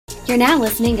You're now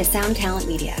listening to Sound Talent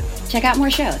Media. Check out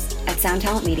more shows at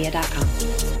soundtalentmedia.com.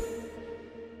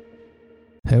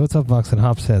 Hey, what's up, Vox and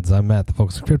Hops heads? I'm Matt, the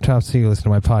vocals of Cryptopsy. You listen to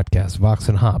my podcast, Vox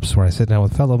and Hops, where I sit down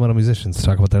with fellow metal musicians to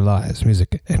talk about their lives,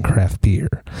 music, and craft beer.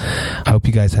 I hope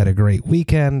you guys had a great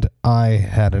weekend. I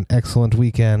had an excellent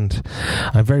weekend.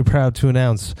 I'm very proud to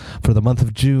announce for the month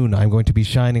of June, I'm going to be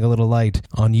shining a little light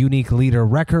on Unique Leader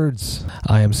Records.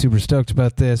 I am super stoked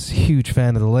about this. Huge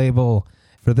fan of the label.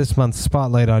 For this month's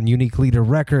spotlight on Unique Leader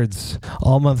Records,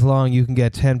 all month long you can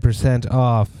get 10%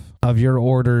 off of your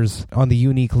orders on the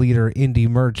Unique Leader Indie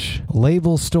Merch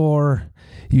label store.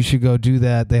 You should go do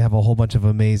that. They have a whole bunch of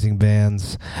amazing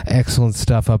bands, excellent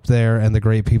stuff up there, and the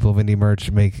great people of Indie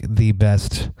Merch make the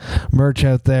best merch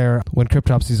out there. When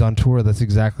Cryptopsy's on tour, that's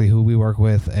exactly who we work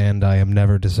with, and I am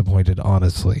never disappointed,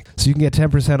 honestly. So you can get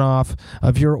 10% off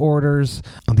of your orders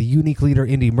on the Unique Leader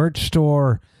Indie Merch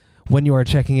store. When you are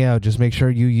checking out, just make sure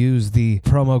you use the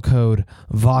promo code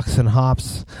Vox and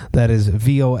Hops. That is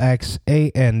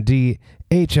VOXANDHOPS.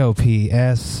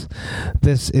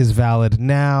 This is valid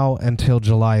now until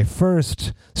July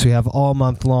 1st, so you have all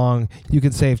month long. You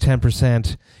can save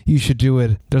 10%. You should do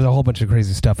it. There's a whole bunch of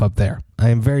crazy stuff up there. I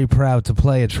am very proud to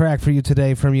play a track for you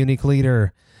today from Unique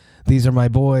Leader. These are my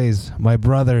boys, my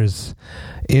brothers,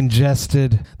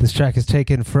 Ingested. This track is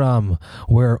taken from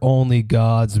Where Only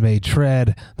Gods May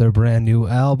Tread, their brand new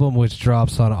album, which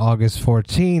drops on August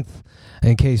 14th.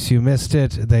 In case you missed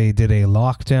it, they did a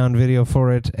lockdown video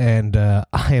for it, and I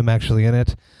am actually in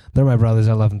it. They're my brothers.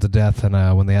 I love them to death,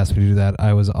 and when they asked me to do that,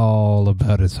 I was all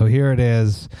about it. So here it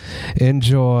is.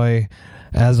 Enjoy.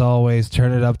 As always,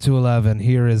 turn it up to 11.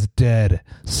 Here is Dead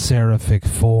Seraphic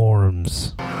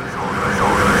Forms.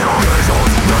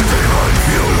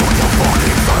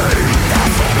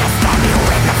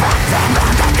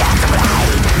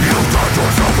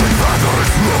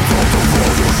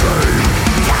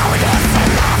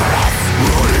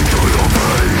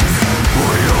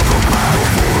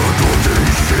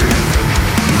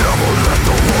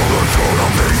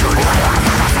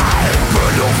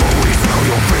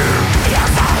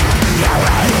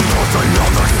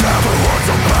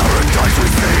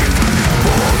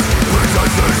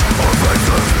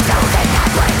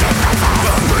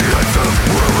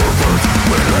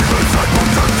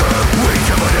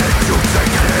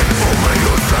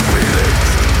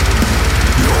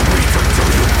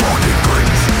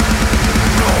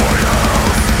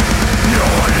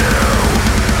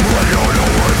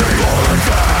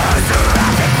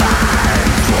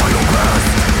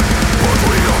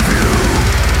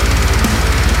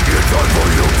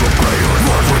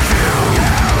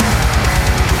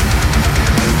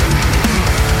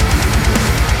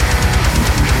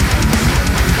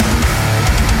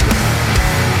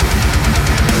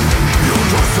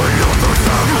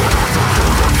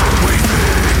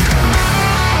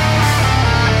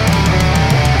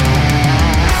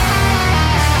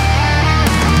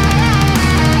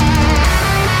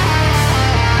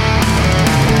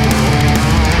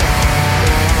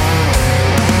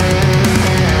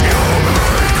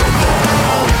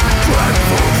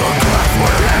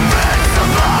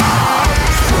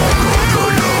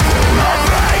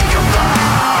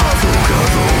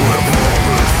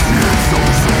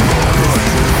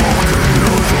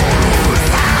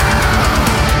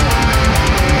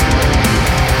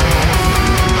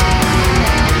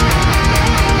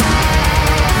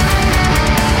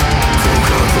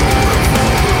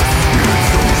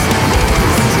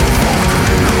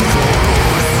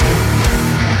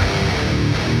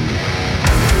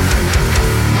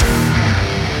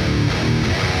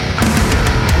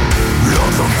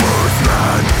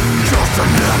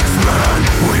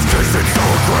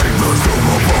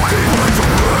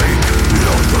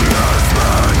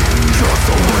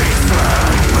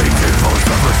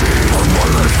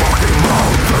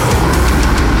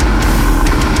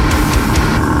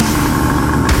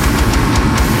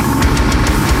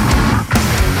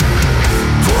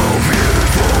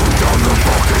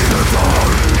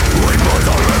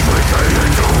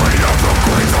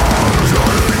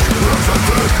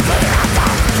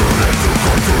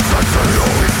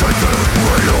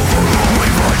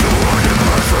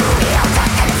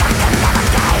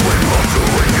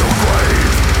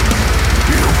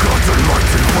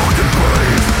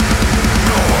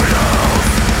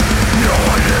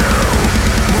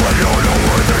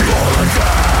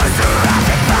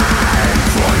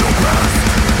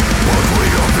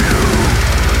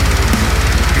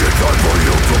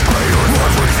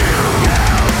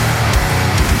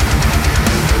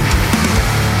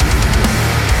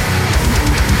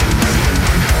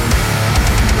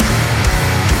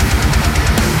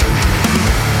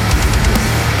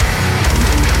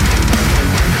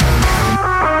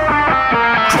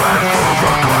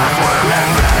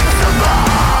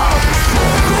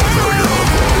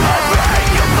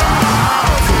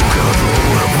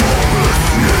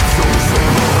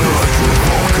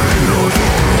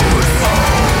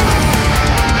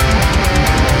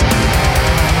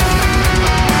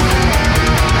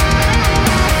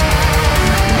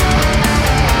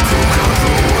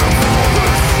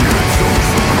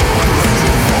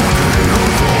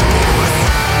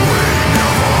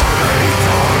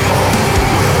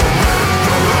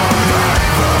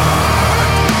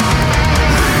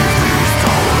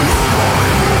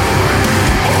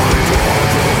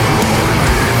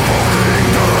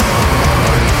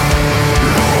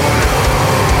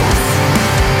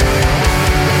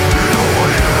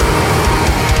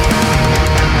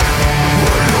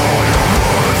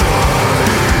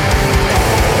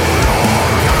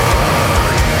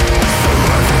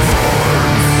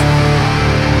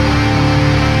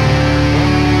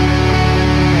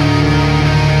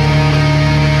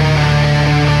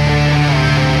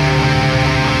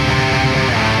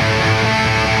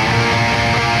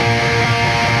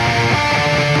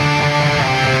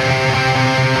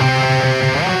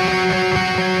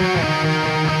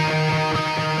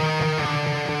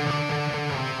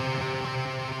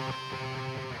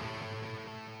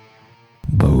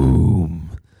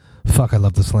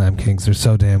 love the Slam Kings. They're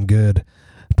so damn good.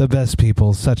 The best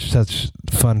people, such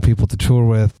fun people to tour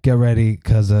with. Get ready,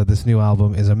 because this new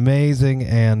album is amazing,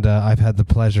 and I've had the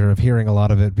pleasure of hearing a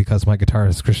lot of it because my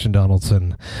guitarist Christian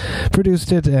Donaldson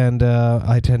produced it, and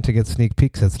I tend to get sneak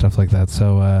peeks at stuff like that.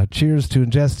 So cheers to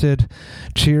Ingested,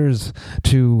 cheers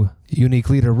to Unique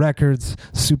Leader Records.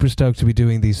 Super stoked to be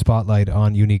doing the spotlight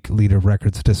on Unique Leader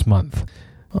Records this month.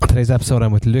 On today's episode,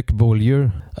 I'm with Luc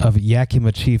Beaulieu of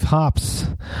Yakima Chief Hops.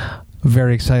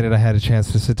 Very excited I had a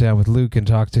chance to sit down with Luke and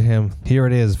talk to him. Here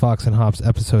it is, Vox and Hops,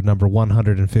 episode number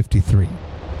 153.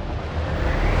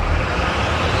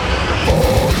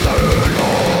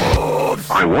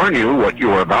 I warn you, what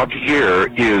you are about to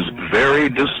hear is very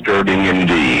disturbing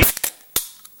indeed.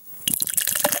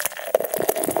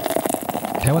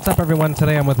 Hey, what's up, everyone?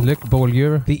 Today I'm with Luc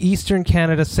Beaulieu, the Eastern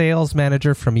Canada sales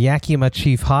manager from Yakima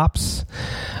Chief Hops.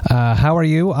 How are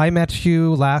you? I met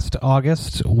you last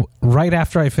August, right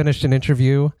after I finished an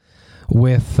interview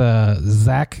with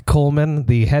Zach Coleman,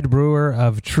 the head brewer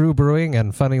of True Brewing,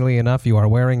 and funnily enough, you are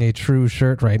wearing a True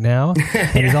shirt right now.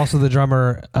 And he's also the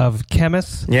drummer of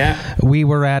Chemist. Yeah. We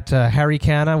were at Harry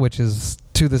Cana, which is,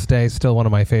 to this day, still one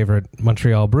of my favorite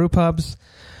Montreal brew pubs.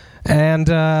 And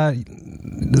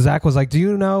Zach was like, "Do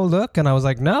you know Luc?" And I was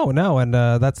like, "No." And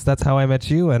that's how I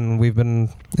met you, and we've been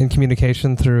in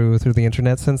communication through the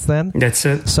internet since then. That's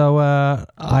it. So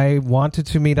I wanted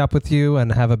to meet up with you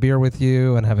and have a beer with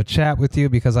you and have a chat with you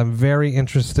because I'm very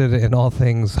interested in all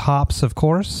things hops, of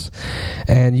course,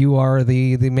 and you are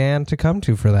the man to come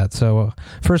to for that. So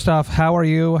first off, how are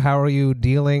you? How are you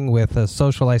dealing with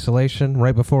social isolation?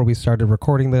 Right before we started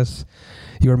recording this,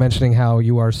 you were mentioning how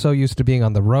you are so used to being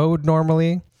on the road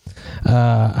normally.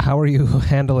 How are you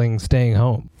handling staying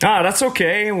home? That's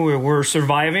okay. We're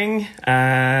surviving.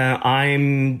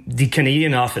 I'm the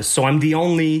Canadian office, so I'm the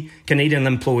only Canadian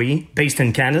employee based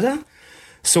in Canada.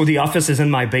 So the office is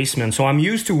in my basement. So I'm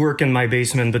used to work in my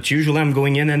basement, but usually I'm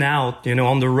going in and out,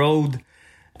 on the road,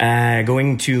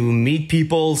 going to meet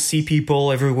people, see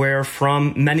people everywhere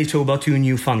from Manitoba to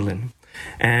Newfoundland.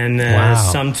 And wow.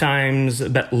 Sometimes,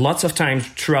 but lots of times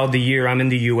throughout the year, I'm in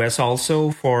the US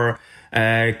also for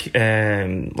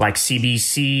like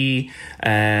CBC,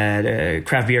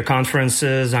 craft beer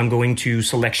conferences. I'm going to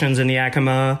selections in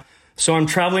Yakima. So I'm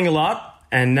traveling a lot.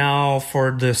 And now for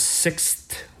the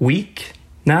 6th week,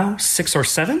 6 or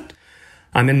 7,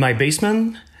 I'm in my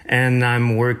basement and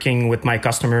I'm working with my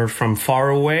customer from far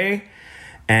away.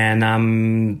 And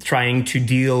I'm trying to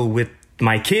deal with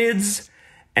my kids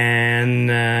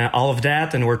and all of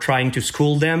that, and we're trying to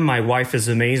school them. My wife is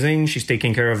amazing. She's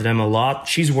taking care of them a lot.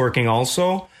 She's working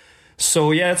also.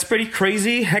 So yeah, it's pretty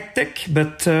crazy, hectic,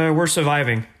 but we're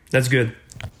surviving. That's good.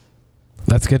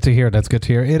 That's good to hear.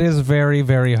 It is very,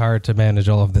 very hard to manage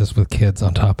all of this with kids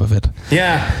on top of it.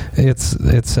 Yeah.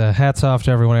 It's hats off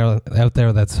to everyone out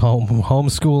there that's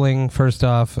homeschooling, first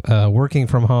off, working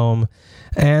from home,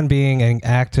 and being an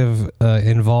active,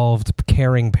 involved,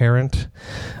 caring parent.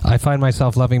 I find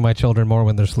myself loving my children more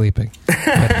when they're sleeping.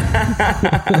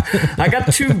 I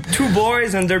got two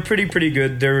boys, and they're pretty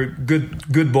good. They're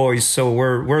good boys, so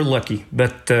we're lucky.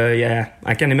 But yeah,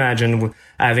 I can imagine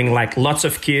having like lots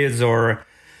of kids or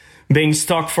being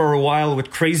stuck for a while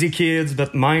with crazy kids,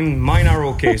 but mine are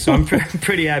okay, so I'm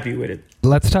pretty happy with it.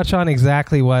 Let's touch on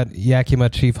exactly what Yakima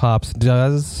Chief Hops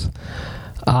does.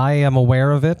 I am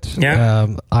aware of it.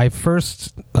 Yeah. I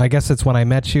guess it's when I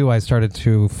met you, I started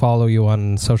to follow you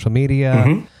on social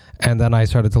media, and then I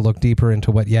started to look deeper into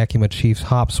what Yakima Chief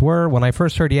Hops were. When I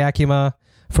first heard Yakima,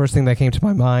 first thing that came to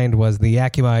my mind was the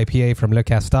Yakima IPA from Le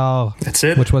Castor. That's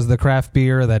it. Which was the craft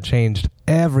beer that changed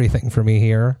everything for me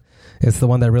here. It's the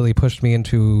one that really pushed me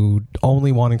into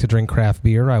only wanting to drink craft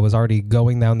beer. I was already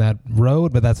going down that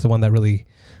road, but that's the one that really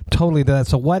totally did that.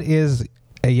 So what is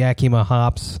a Yakima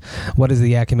Hops? What is the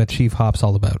Yakima Chief Hops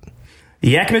all about?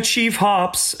 Yakima Chief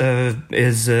Hops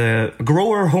is a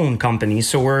grower-owned company.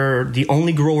 So we're the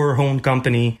only grower-owned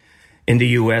company in the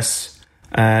U.S.,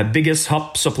 biggest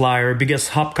hop supplier, biggest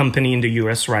hop company in the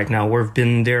U.S. right now. We've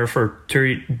been there for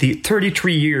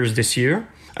 33 years this year.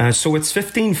 So it's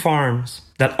 15 farms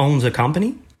that owns the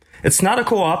company. It's not a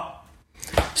co-op.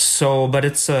 But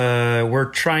it's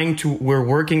we're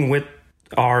working with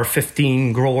our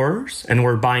 15 growers, and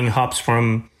we're buying hops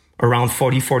from around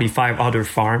 45 other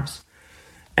farms.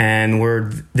 And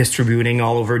we're distributing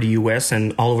all over the U.S.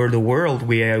 and all over the world.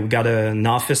 We got an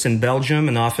office in Belgium,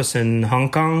 an office in Hong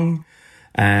Kong.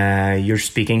 You're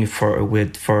speaking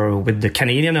with the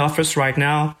Canadian office right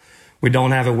now. We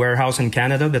don't have a warehouse in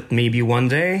Canada, but maybe one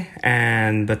day.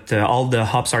 But all the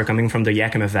hops are coming from the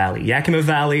Yakima Valley. Yakima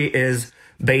Valley is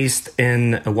based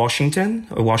in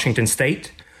Washington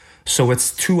State. So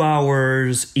it's 2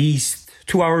 hours east,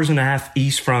 2.5 hours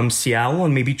east from Seattle,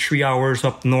 and maybe 3 hours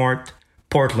up north,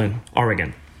 Portland,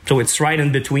 Oregon. So it's right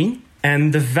in between.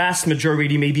 And the vast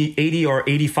majority, maybe 80 or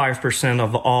 85%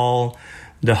 of all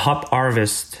the hop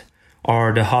harvest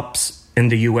or the hops in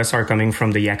the U.S. are coming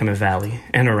from the Yakima Valley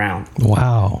and around.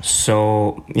 Wow.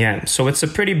 So, yeah, so it's a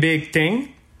pretty big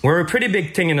thing. We're a pretty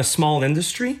big thing in a small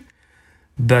industry,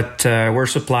 but we're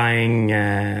supplying,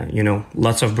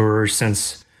 lots of brewers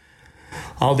since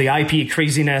all the IP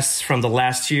craziness from the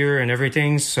last year and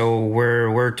everything. So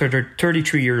we're a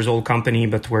 33 years old company,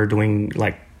 but we're doing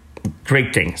like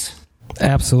great things.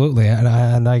 Absolutely. And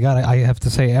I have to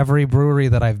say, every brewery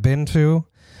that I've been to,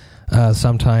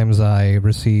 sometimes I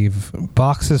receive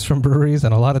boxes from breweries,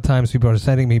 and a lot of times people are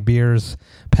sending me beers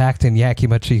packed in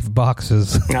Yakima Chief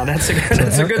boxes. Now that's a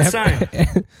good sign.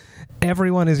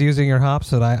 Everyone is using your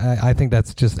hops, and I think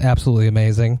that's just absolutely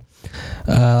amazing.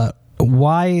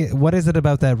 What is it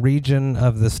about that region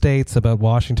of the States, about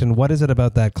Washington? What is it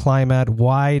about that climate?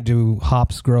 Why do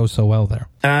hops grow so well there?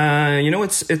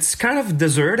 It's kind of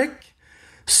desertic.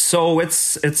 So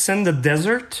it's in the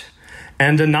desert,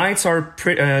 and the nights are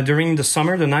during the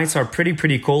summer. The nights are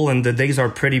pretty cold, and the days are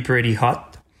pretty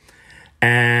hot.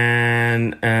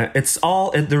 And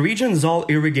the region is all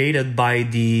irrigated by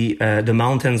the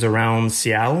mountains around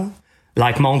Seattle,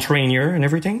 like Mount Rainier and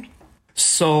everything.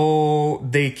 So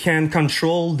they can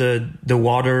control the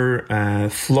water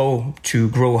flow to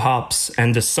grow hops,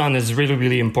 and the sun is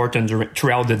really important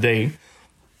throughout the day.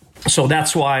 So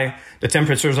that's why the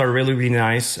temperatures are really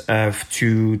nice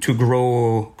to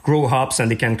grow hops,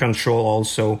 and they can control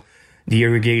also the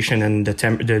irrigation and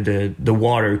the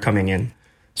water coming in.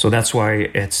 So that's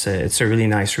why it's a really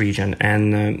nice region.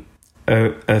 And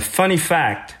a funny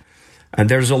fact,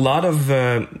 there's a lot of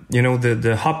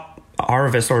the hop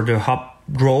harvest or the hop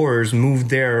growers moved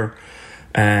there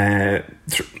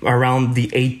around the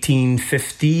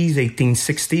 1850s,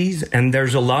 1860s, and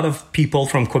there's a lot of people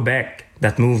from Quebec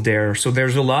that moved there. So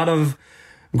there's a lot of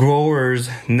growers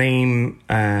named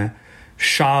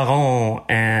Charon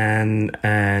and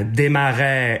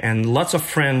Desmarais and lots of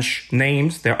French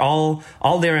names. They're all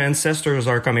their ancestors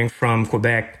are coming from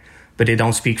Quebec, but they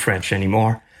don't speak French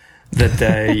anymore.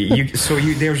 There's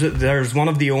one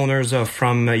of the owners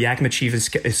from Yakima Chief.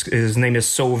 His name is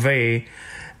Sauvé,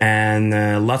 and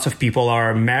lots of people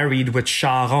are married with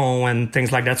Charon and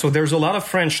things like that. So there's a lot of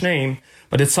French name,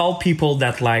 but it's all people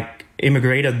that like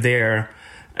immigrated there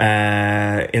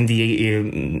in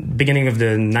the beginning of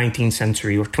the 19th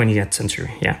century or 20th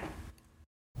century. Yeah.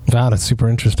 Wow, that's super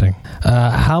interesting.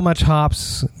 How much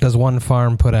hops does one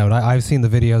farm put out? I've seen the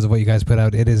videos of what you guys put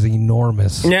out. It is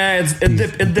enormous. Yeah,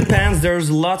 it depends.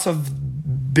 There's lots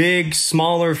of big,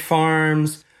 smaller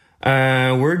farms.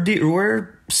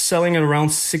 We're selling at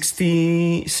around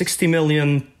 60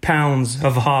 million pounds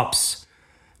of hops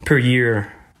per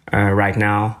year right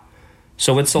now.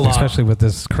 So it's a lot. Especially with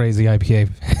this crazy IPA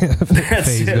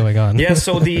phase going on. Yeah,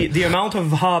 so the amount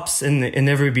of hops in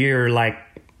every beer like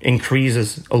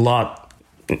increases a lot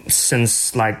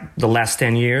since like the last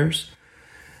 10 years.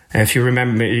 If you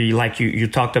remember, like you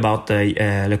talked about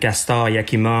Le Castor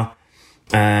Yakima,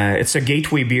 it's a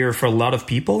gateway beer for a lot of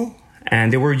people,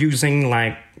 and they were using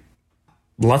like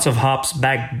lots of hops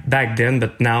back then,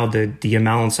 but now the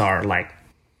amounts are like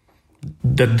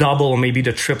the double, maybe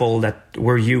the triple that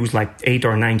were used like 8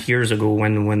 or 9 years ago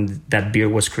when that beer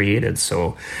was created.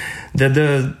 So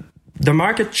the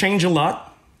market changed a lot.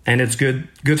 And it's good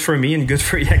for me and good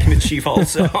for Yakima Chief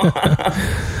also.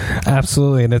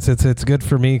 Absolutely, and it's good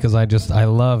for me because I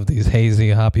love these hazy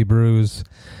hoppy brews.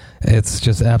 It's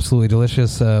just absolutely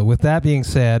delicious. With that being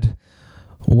said,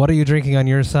 what are you drinking on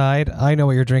your side? I know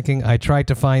what you're drinking. I tried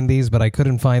to find these, but I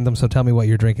couldn't find them. So tell me what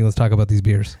you're drinking. Let's talk about these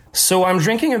beers. So I'm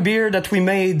drinking a beer that but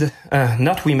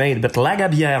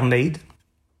Lagabière made.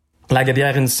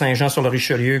 Lagabière in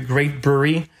Saint-Jean-sur-le-Richelieu, great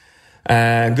brewery,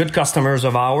 good customers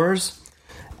of ours.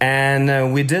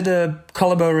 And we did a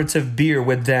collaborative beer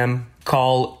with them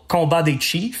called Combat des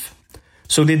Chiefs.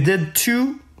 So they did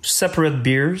 2 separate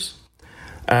beers,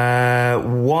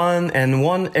 one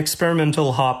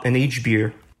experimental hop in each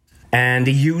beer. And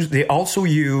they also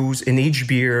use in each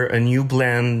beer a new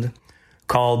blend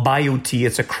called BioT.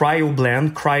 It's a cryo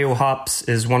blend. Cryo Hops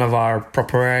is one of our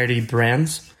proprietary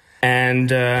brands.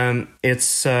 And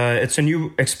it's a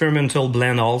new experimental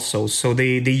blend also. So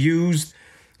they used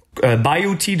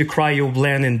BioT, the cryo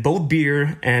blend, in both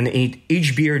beer, and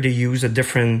each beer they use a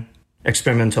different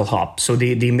experimental hop. So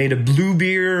they made a blue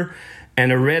beer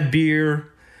and a red beer,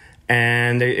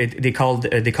 and they called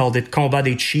it Combat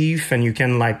des Chiefs, and you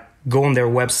can like go on their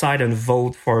website and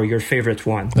vote for your favorite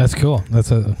one. That's cool.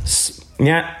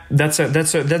 Yeah, that's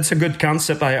a good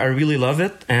concept. I really love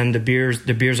it, and the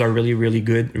beers are really, really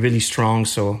good, really strong.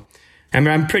 So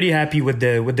I'm pretty happy with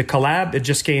the collab. It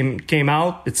just came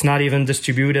out. It's not even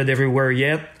distributed everywhere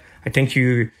yet. I think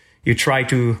you try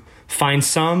to find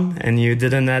some and you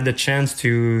didn't have the chance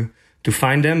to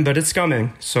find them, but it's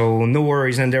coming. So no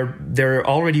worries. And they're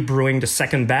already brewing the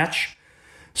second batch.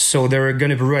 So they're going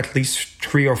to brew at least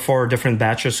 3 or 4 different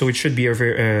batches. So it should be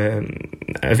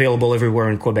available everywhere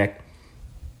in Quebec.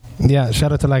 Yeah,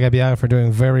 shout out to La Gabière for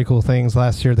doing very cool things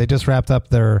last year. They just wrapped up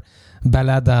their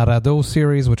Balade à Radeau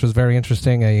series, which was very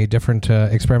interesting, a different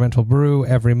experimental brew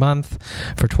every month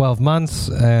for 12 months,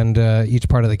 and each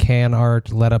part of the can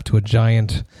art led up to a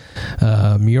giant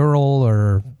mural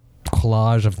or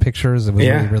collage of pictures. It was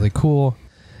really, really cool.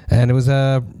 And it was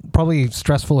probably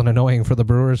stressful and annoying for the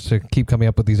brewers to keep coming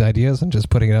up with these ideas and just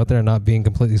putting it out there and not being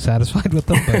completely satisfied with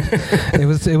them. But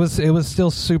it was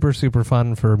still super, super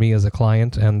fun for me as a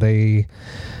client, and they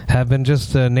have been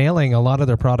just nailing a lot of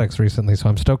their products recently. So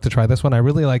I'm stoked to try this one. I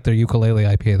really like their ukulele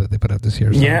IPA that they put out this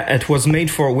year. So. Yeah, it was made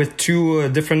with 2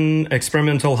 different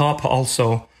experimental hop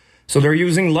also. So they're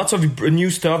using lots of new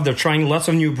stuff. They're trying lots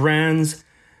of new brands.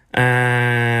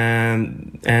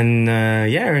 And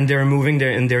they're moving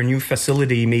in their new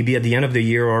facility maybe at the end of the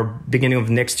year or beginning of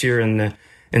next year in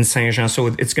Saint-Jean. So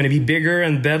it's going to be bigger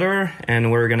and better, and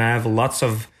we're going to have lots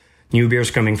of new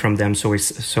beers coming from them. So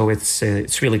it's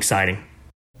really exciting.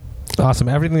 Awesome.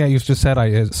 Everything that you've just said,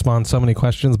 I spawned so many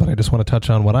questions, but I just want to touch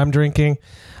on what I'm drinking.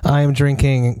 I am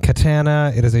drinking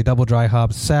Katana. It is a double dry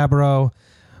hop Sabro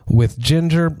with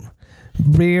ginger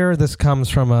beer. This comes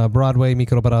from Broadway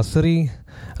Microbrasserie.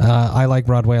 I like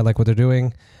Broadway. I like what they're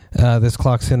doing. This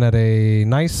clocks in at a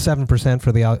nice 7%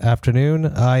 for the afternoon.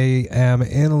 I am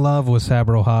in love with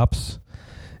Sabro hops.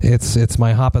 It's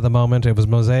my hop at the moment. It was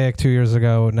Mosaic 2 years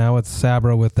ago. Now it's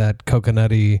Sabro with that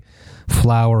coconutty,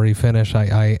 flowery finish.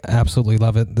 I absolutely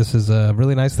love it. This is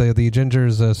really nice. The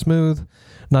ginger's smooth,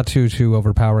 not too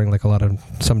overpowering like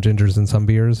some gingers in some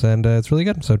beers, and it's really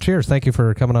good. So cheers. Thank you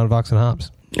for coming on Vox and Hops.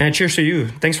 And cheers to you.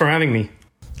 Thanks for having me.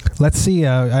 Let's see,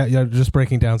 just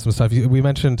breaking down some stuff. We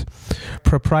mentioned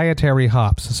proprietary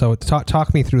hops. So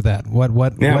talk me through that.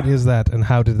 What is that, and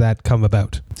how did that come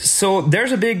about? So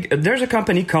there's a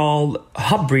company called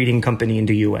Hop Breeding Company in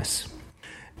the US.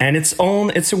 And it's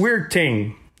a weird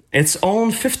thing. It's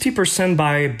owned 50%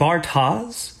 by Bart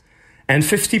Haas and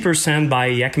 50% by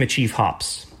Yakima Chief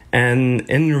Hops. And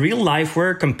in real life,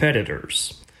 we're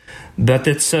competitors. But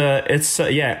it's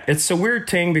a weird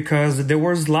thing because there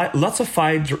was lots of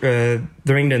fight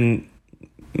during the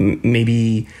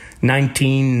maybe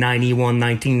 1991,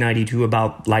 1992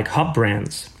 about like hop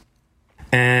brands.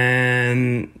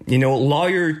 And,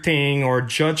 lawyer thing or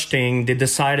judge thing, they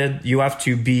decided you have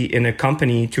to be in a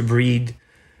company to breed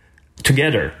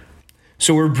together.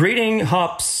 So we're breeding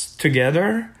hops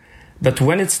together, but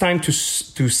when it's time to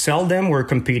sell them, we're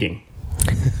competing.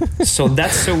 So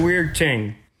that's a weird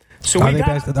thing. So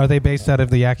are they based out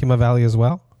of the Yakima Valley as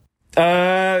well?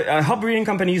 Hop Breeding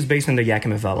Company is based in the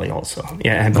Yakima Valley also.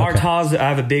 Yeah, and Bart Haas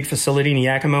have a big facility in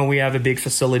Yakima. We have a big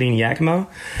facility in Yakima.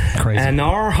 Crazy. And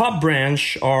our hop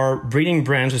branch, our breeding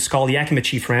branch is called Yakima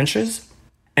Chief Ranches.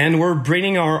 And we're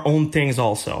breeding our own things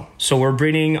also. So we're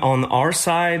breeding on our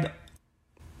side,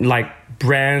 like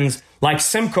brands. Like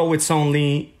Simcoe, it's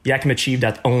only Yakima Chief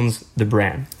that owns the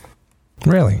brand.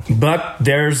 Really? But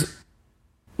there's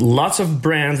lots of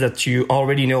brands that you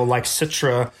already know, like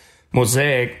Citra,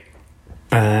 Mosaic,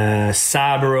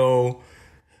 Sabro.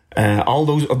 All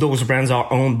those brands are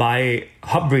owned by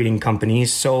hop breeding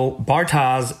companies. So Bart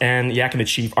Haas and Yakima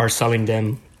Chief are selling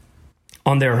them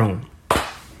on their own.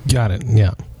 Got it.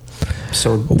 Yeah.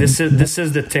 So this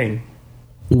is the thing.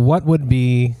 What would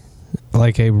be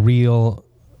like a real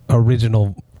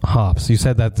original hops? You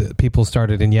said that people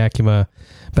started in Yakima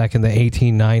back in the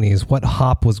 1890s. What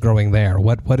hop was growing there?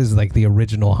 What is like the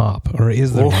original hop, or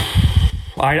is there?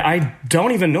 I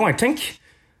don't even know.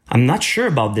 I'm not sure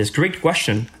about this. Great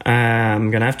question. I'm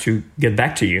gonna have to get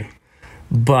back to you.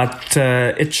 But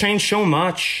it changed so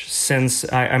much since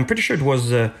I'm pretty sure it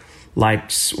was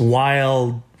like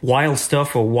wild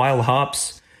stuff or wild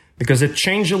hops, because it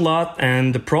changed a lot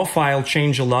and the profile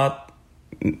changed a lot.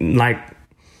 Like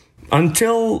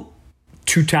until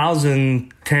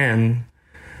 2010.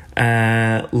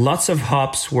 Lots of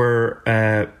hops were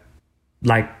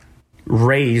like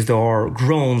raised or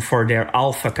grown for their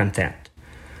alpha content.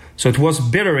 So it was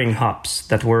bittering hops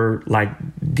that were like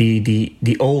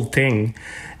the old thing.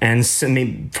 And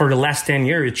for the last 10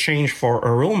 years, it changed for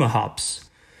aroma hops.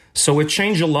 So it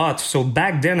changed a lot. So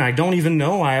back then, I don't even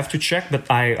know. I have to check, but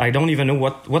I don't even know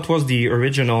what was the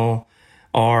original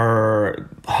or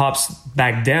hops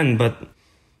back then, but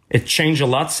it changed a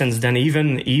lot since then.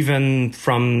 Even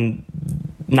from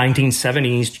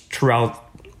 1970s throughout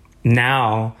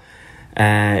now,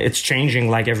 it's changing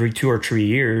like every 2 or 3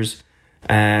 years.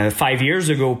 5 years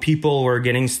ago, people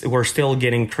were still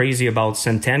getting crazy about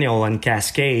Centennial and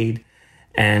Cascade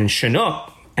and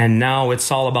Chinook, and now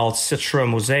it's all about Citra,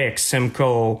 Mosaic,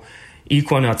 Simcoe,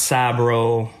 Equinox,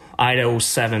 Sabro, Idaho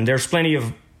 7. There's plenty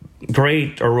of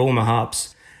great aroma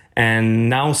hops, and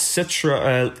now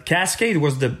Citra, Cascade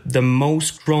was the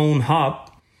most grown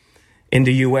hop in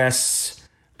the U.S.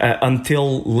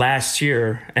 Until last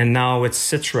year, and now it's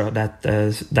Citra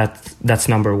that's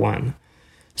number one.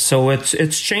 So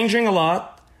it's changing a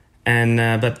lot, and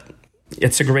but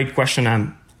it's a great question.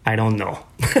 I don't know.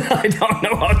 I don't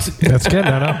know how to. That's good.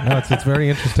 No. It's very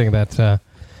interesting that,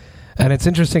 and it's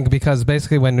interesting because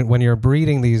basically when you're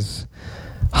breeding these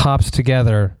hops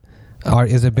together,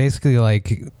 is it basically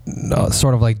like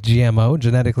sort of like GMO,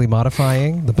 genetically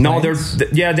modifying the plants?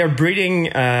 No, they're breeding.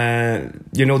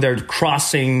 They're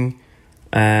crossing.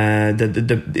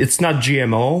 It's not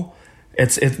GMO.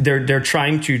 They're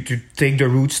trying to take the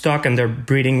rootstock and they're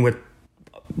breeding with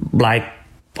like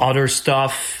other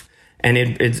stuff, and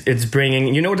it's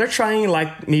bringing. They're trying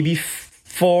like maybe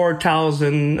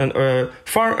 4,000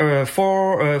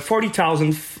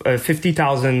 40,000,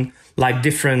 50,000 like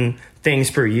different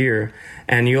things per year,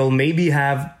 and you'll maybe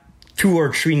have 2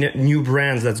 or 3 new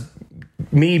brands that's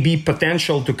maybe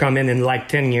potential to come in like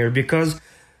 10 years, because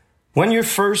when you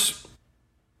first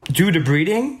do the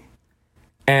breeding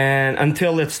and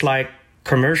until it's like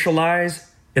commercialized,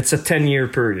 it's a 10-year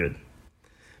period,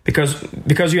 because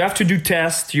you have to do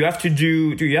tests, you have to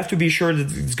be sure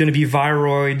that it's going to be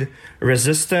viroid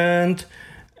resistant,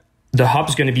 the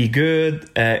hop's going to be good,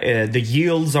 the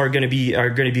yields are going to be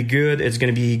good, it's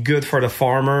going to be good for the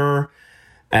farmer.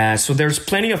 So there's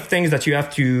plenty of things that you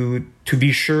have to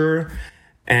be sure.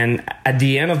 And at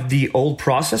the end of the whole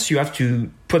process, you have to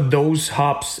put those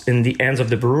hops in the hands of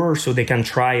the brewer so they can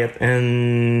try it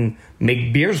and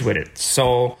make beers with it.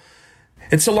 So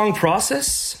it's a long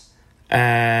process,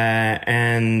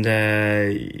 and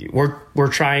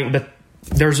we're trying, but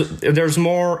there's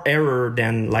more error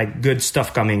than like good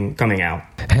stuff coming out.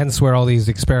 Hence where all these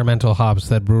experimental hops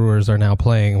that brewers are now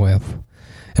playing with.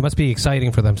 It must be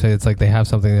exciting for them. So it's like they have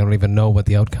something they don't even know what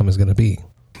the outcome is going to be.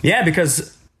 Yeah,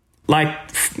 because like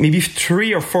maybe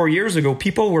 3 or 4 years ago,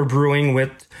 people were brewing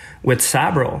with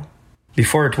Sabro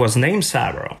before it was named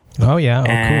Sabro. Oh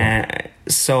yeah, cool.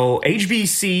 So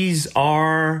HBCs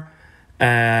are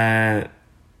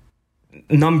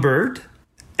numbered,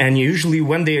 and usually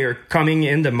when they are coming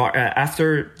in the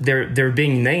after they're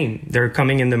being named, they're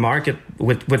coming in the market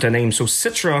with a name. So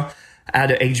Citra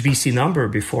had a HBC number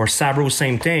before. Sabro,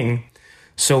 same thing.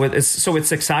 So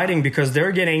it's exciting because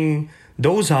they're getting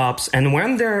those hops, and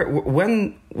when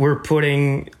we're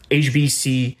putting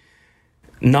HBC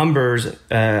numbers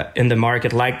in the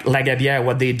market, like Lagavulin,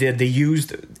 what they did, they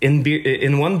used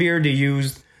in one beer, they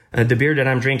used the beer that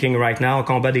I'm drinking right now,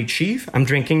 Combat des Chiefs. I'm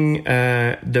drinking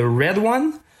the red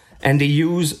one, and they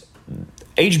use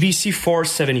HBC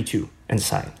 472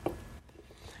 inside.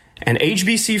 And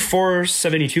HBC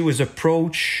 472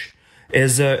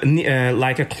 is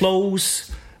like a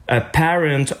close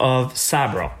parent of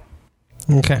Sabro.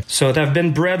 Okay. So they've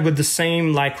been bred with the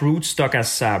same like rootstock as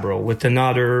Sabro with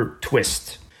another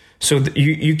twist. So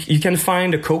you can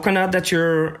find the coconut that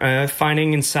you're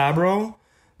finding in Sabro,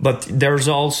 but there's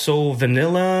also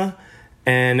vanilla,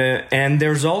 and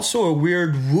there's also a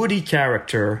weird woody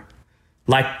character,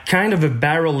 like kind of a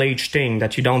barrel aged thing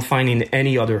that you don't find in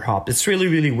any other hop. It's really,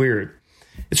 really weird.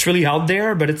 It's really out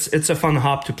there, but it's a fun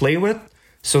hop to play with.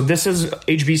 So this is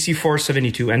HBC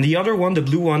 472, and the other one, the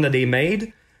blue one that they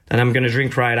made, and I'm going to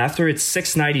drink right after, it's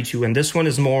 692. And this one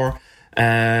is more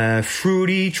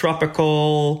fruity,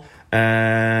 tropical,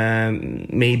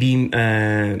 maybe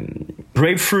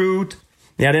grapefruit.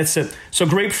 Yeah, that's it. So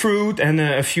grapefruit and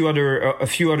a few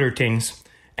other things.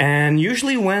 And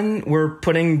usually when we're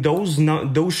putting those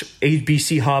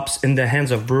HBC hops in the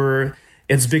hands of brewer,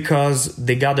 it's because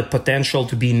they got the potential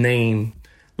to be named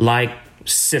like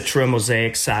Citra,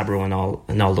 Mosaic, Sabro,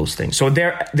 and all those things. So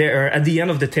they're at the end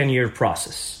of the 10-year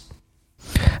process.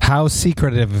 How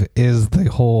secretive is the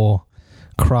whole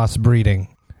crossbreeding?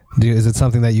 Is it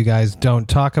something that you guys don't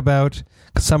talk about?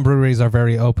 'Cause some breweries are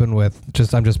very open with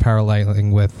I'm just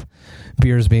paralleling with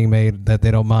beers being made that they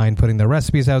don't mind putting their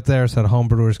recipes out there so that home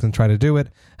brewers can try to do it.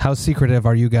 How secretive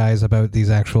are you guys about these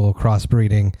actual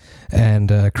crossbreeding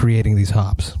and creating these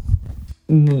hops?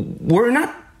 We're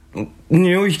not.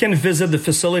 You can visit the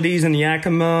facilities in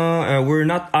Yakima. We're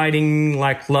not hiding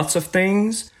like lots of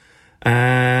things.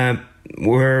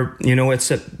 where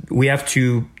we have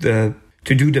to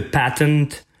do the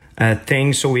patent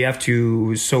thing, so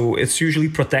it's usually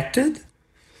protected.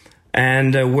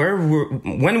 And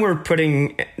when we're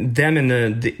putting them in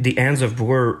the hands of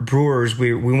brewers,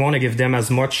 we want to give them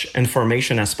as much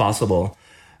information as possible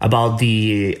about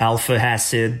the alpha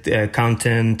acid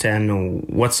content and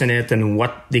what's in it and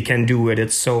what they can do with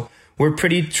it. So we're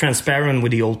pretty transparent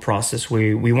with the old process.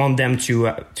 We want them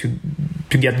to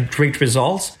get great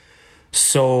results.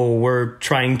 So we're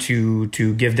trying to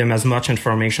give them as much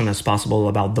information as possible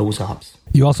about those hops.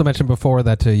 You also mentioned before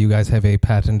that you guys have a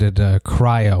patented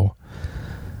cryo.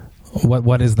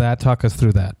 What is that? Talk us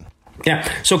through that. Yeah.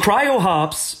 So cryo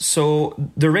hops. So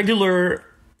the regular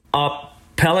hop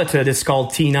pelleted is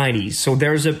called T90. So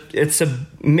it's a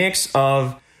mix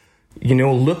of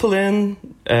lupulin.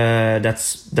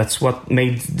 That's what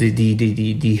made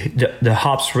the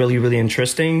hops really, really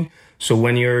interesting. So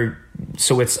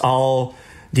it's all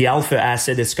the alpha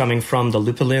acid is coming from the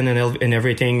lupulin and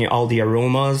everything, all the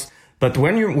aromas. But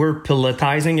when we're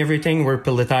pelletizing everything, we're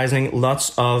pelletizing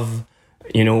lots of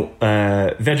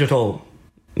vegetal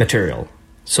material.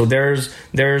 So there's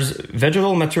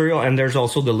vegetal material and there's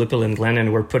also the lupulin gland,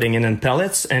 and we're putting in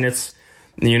pellets, and it's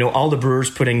all the brewers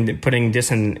putting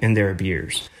this in their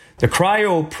beers. The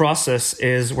cryo process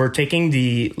is we're taking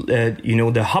the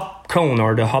hop cone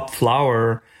or the hop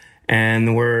flower,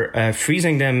 and we're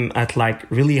freezing them at like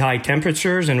really high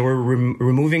temperatures, and we're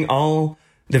removing all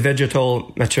the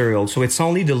vegetal material. So it's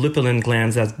only the lupulin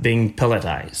glands that's being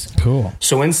pelletized. Cool.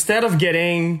 So instead of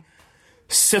getting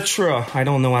Citra, I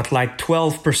don't know, at like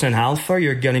 12% alpha,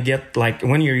 you're going to get like,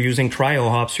 when you're using cryo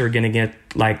hops, you're going to get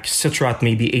like Citra at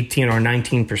maybe 18 or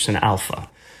 19% alpha.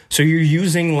 So you're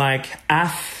using like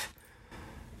half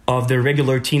of the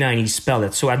regular T90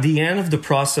 pellet. So at the end of the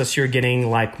process, you're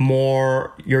getting like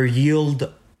more, your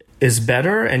yield is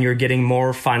better and you're getting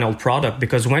more final product,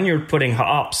 because when you're putting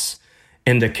hops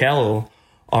in the kettle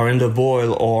or in the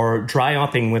boil or dry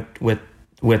hopping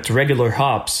with regular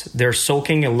hops, they're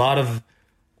soaking a lot of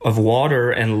water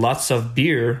and lots of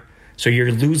beer, so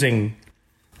you're losing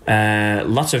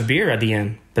lots of beer at the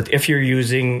end. But if you're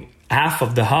using half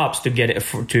of the hops to get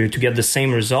to get the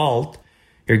same result,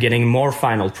 you're getting more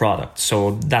final product.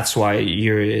 So that's why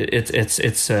it's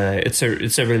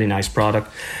a really nice product,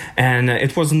 and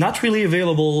it was not really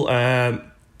available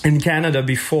in Canada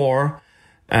before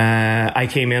I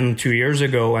came in 2 years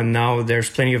ago, and now there's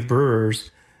plenty of brewers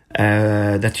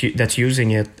that's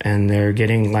using it, and they're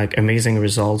getting like amazing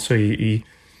results. So you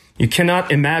cannot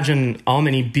imagine how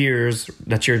many beers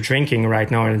that you're drinking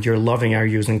right now and you're loving are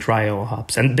using cryo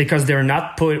hops, and because they're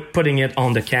not putting it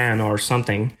on the can or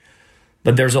something,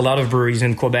 but there's a lot of breweries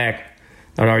in Quebec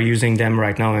that are using them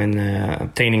right now and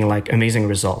obtaining like amazing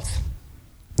results.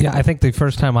 Yeah, I think the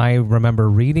first time I remember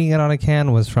reading it on a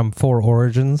can was from Four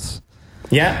Origins.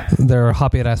 Yeah, their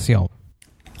Hoppération.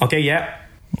 Okay, yeah.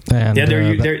 And yeah,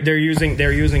 they're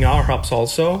using our hops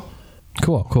also.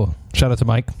 Cool. Shout out to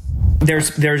Mike. There's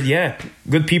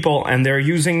good people, and they're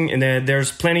using.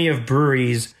 There's plenty of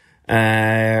breweries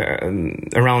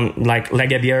around, like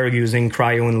Lagavulin using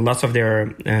cryo in lots of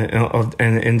their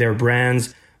in their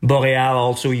brands. Boreal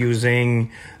also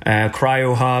using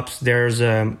cryo hops. There's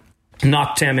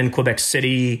Noctem in Quebec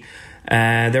City.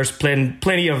 There's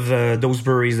plenty of those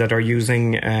breweries that are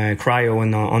using cryo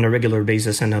on a regular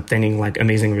basis and obtaining like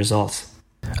amazing results.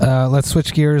 Let's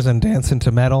switch gears and dance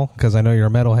into metal, because I know you're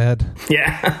a metalhead.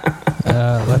 Yeah.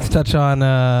 Let's touch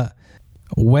on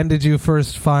when did you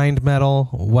first find metal?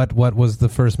 What was the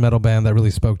first metal band that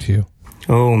really spoke to you?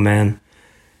 Oh man,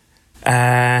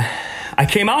 I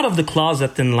came out of the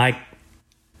closet in like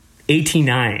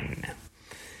 89.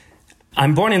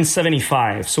 I'm born in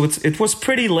 75, so it was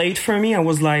pretty late for me. I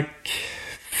was like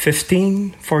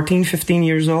 15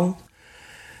 years old.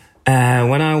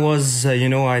 When I was,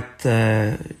 when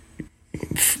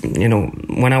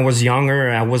I was younger,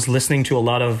 I was listening to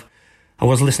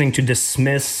The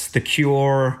Smiths, The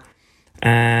Cure,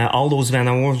 all those bands.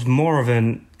 I was more of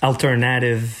an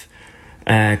alternative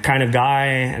kind of guy,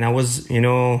 and I was,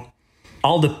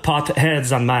 all the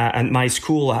potheads at my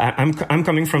school. I'm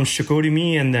coming from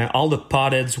Chicoutimi, and all the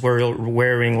potheads were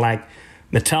wearing like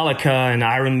Metallica and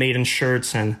Iron Maiden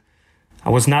shirts, and I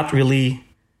was not really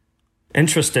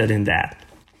interested in that.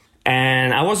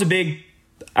 And I was a big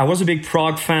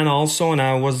prog fan also, and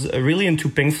I was really into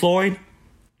Pink Floyd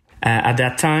at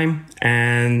that time.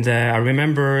 And I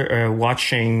remember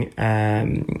watching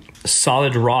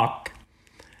Solid Rock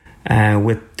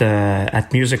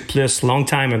at Music Plus long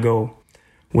time ago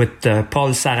with Paul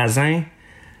Sarrazin,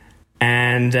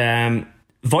 and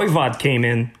Voivod came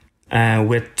in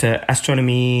with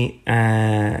Astronomy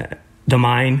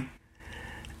Domain.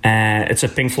 It's a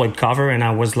Pink Floyd cover, and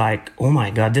I was like, oh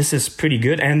my God, this is pretty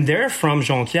good. And they're from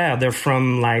Jonquière. They're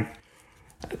from like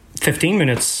 15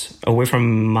 minutes away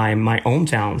from my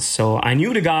hometown. So I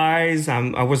knew the guys.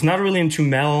 I was not really into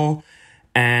metal,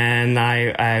 and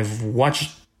I've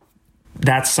watched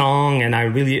that song, and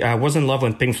I was in love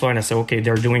with Pink Floyd. And I said, okay,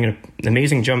 they're doing an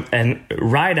amazing jump. And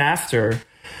right after,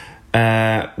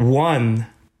 one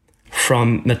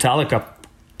from Metallica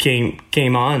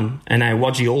came on, and I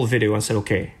watched the old video and said,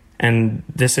 okay, and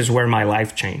this is where my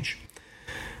life changed.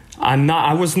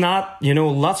 I was not,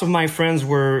 lots of my friends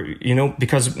were,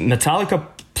 because Metallica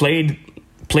played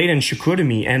in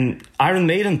Chicoutimi, and Iron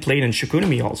Maiden played in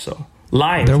Chicoutimi also,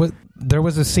 live. There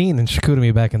was a scene in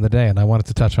Chicoutimi back in the day, and I wanted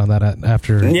to touch on that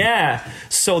after. Yeah,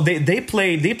 so they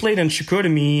played in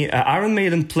Chicoutimi. Iron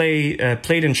Maiden played in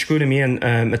Chicoutimi, and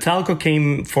Metallica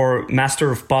came for Master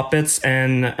of Puppets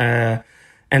and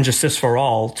Justice for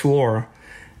All tour,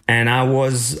 and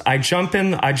I jumped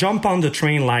on the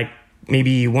train like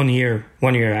maybe one year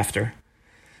after.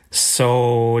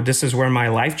 So this is where my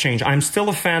life changed. I'm still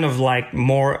a fan of like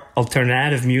more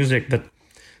alternative music, but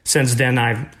since then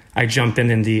I jump on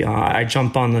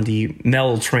the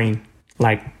metal train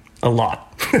like a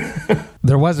lot.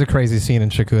 There was a crazy scene in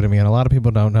Chicoutimi, and a lot of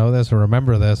people don't know this or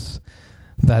remember this,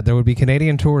 that there would be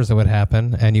Canadian tours that would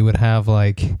happen, and you would have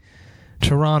like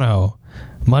Toronto,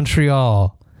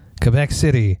 Montreal, Quebec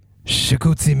City,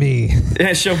 Chicoutimi,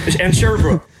 and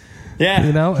Sherbrooke.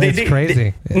 Yeah, it's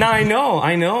crazy. No, I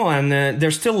know, and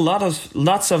there's still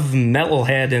lots of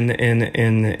metalhead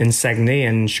in Saguenay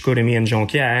and Chicoutimi and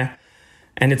Jonquière,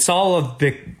 and it's all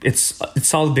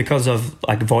because of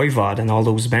like Voivod and all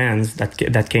those bands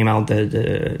that came out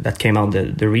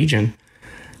the region.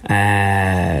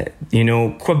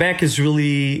 Quebec is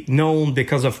really known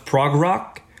because of prog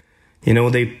rock.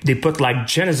 They put like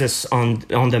Genesis on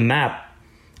the map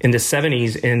in the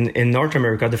 70s in North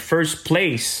America. The first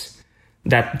place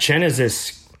that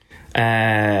Genesis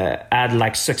had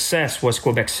like success was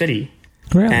Quebec City.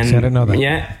 Really? And I didn't know that.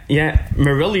 Yeah.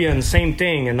 Marillion, same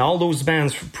thing, and all those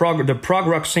bands. The prog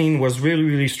rock scene was really,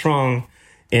 really strong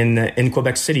in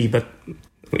Quebec City, but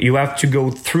you have to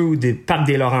go through the Parc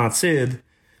des Laurentides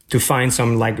to find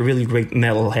some like really great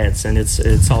metalheads, and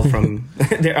it's all from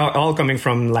they're all coming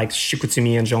from like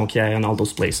Chicoutimi and Jonquière and all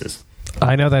those places.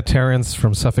 I know that Terrence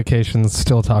from Suffocation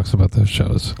still talks about those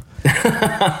shows.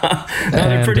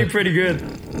 They're pretty good.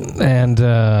 And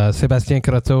Sébastien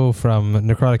Croteau from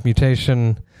Necrotic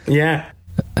Mutation,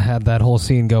 had that whole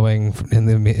scene going in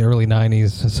the early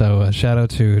 90s. So shout out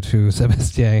to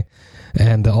Sébastien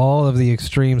and all of the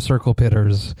extreme circle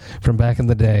pitters from back in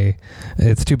the day.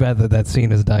 It's too bad that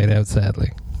scene has died out,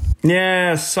 sadly.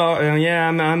 Yeah, so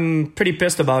I'm pretty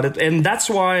pissed about it, and that's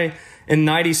why in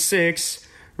 '96,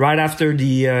 right after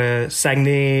the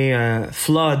Saguenay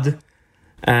flood,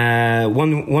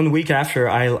 one week after,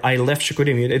 I left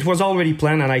Chicoutimi. It was already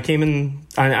planned, and I came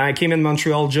in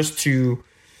Montreal just to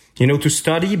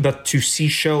study, but to see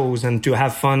shows and to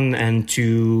have fun and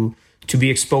to be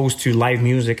exposed to live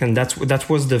music, and that's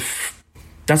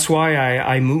why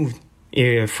I moved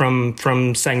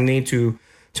from Saguenay to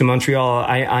Montreal.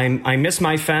 I miss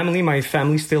my family. My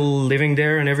family's still living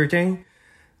there and everything,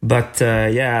 but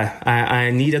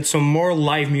I needed some more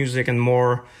live music and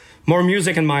more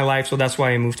music in my life, so that's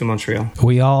why I moved to Montreal.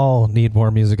 We all need more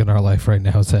music in our life right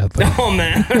now, sadly. Oh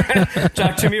man,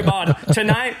 talk to me about it.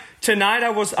 Tonight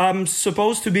I'm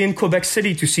supposed to be in Quebec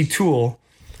City to see Tool.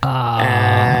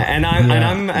 And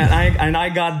I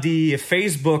got the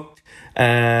Facebook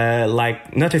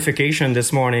like notification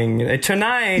this morning.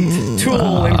 Tonight,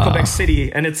 Tool in Quebec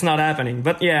City, and it's not happening.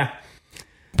 But yeah.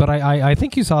 But I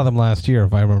think you saw them last year,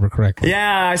 if I remember correctly.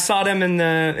 Yeah, I saw them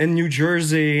in New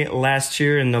Jersey last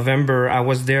year in November. I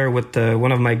was there with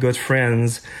one of my good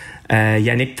friends.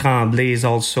 Yannick Tremblay is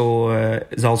also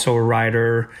a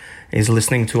writer. Is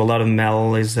listening to a lot of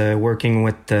metal. Is working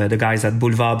with the guys at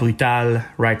Boulevard Brutal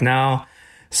right now.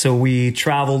 So we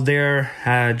traveled there,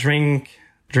 drink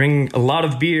a lot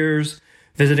of beers,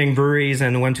 visiting breweries,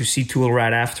 and went to see Tool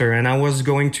right after. And I was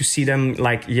going to see them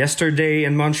like yesterday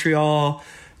in Montreal,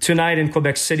 tonight in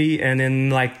Quebec City, and in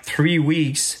like 3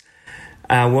 weeks,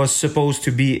 I was supposed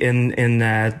to be in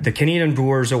the Canadian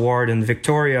Brewers Award in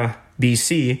Victoria,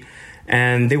 BC.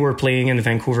 And they were playing in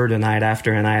Vancouver the night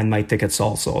after, and I had my tickets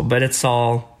also. But it's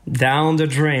all down the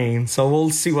drain, so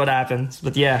we'll see what happens.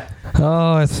 But yeah.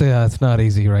 Oh, it's not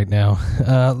easy right now.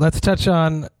 Let's touch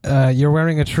on, you're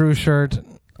wearing a True shirt.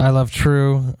 I love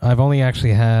True. I've only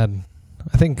actually had,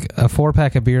 I think, a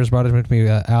 4-pack of beers brought it with me.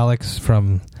 Alex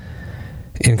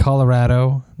in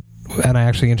Colorado and I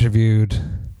actually interviewed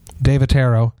Dave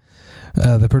Otero,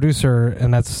 the producer,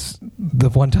 and that's the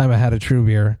one time I had a true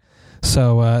beer.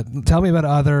 So tell me about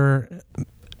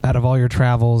out of all your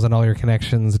travels and all your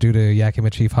connections due to Yakima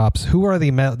Chief hops, who are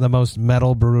the most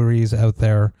metal breweries out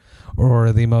there,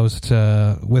 or the most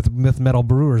with metal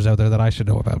brewers out there that I should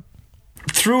know about?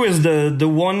 True is the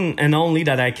one and only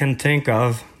that I can think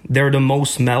of. They're the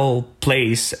most metal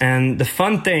place, and the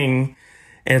fun thing,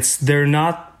 they're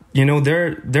not,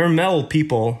 they're metal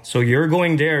people. So you're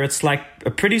going there. It's like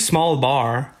a pretty small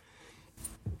bar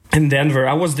in Denver.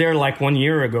 I was there like 1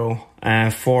 year ago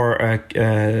for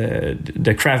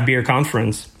the craft beer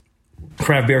conference.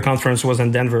 Craft beer conference was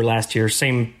in Denver last year.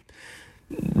 Same,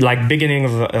 like beginning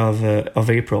of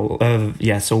April.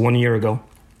 So 1 year ago.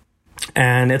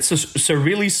 And it's a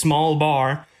really small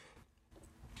bar.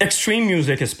 Extreme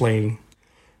music is playing,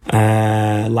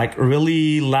 like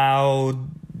really loud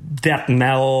death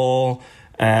metal,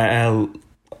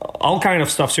 all kind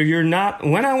of stuff. So you're not.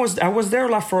 When I was there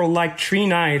like for like 3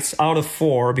 nights out of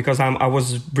 4 because I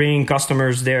was bringing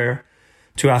customers there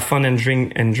to have fun and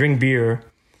drink beer,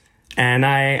 and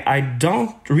I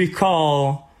don't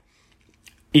recall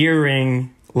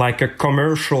hearing like a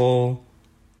commercial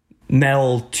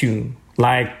metal tune.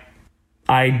 Like,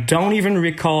 I don't even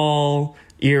recall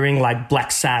hearing like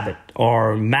Black Sabbath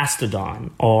or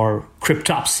Mastodon or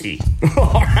Cryptopsy.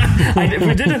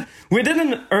 we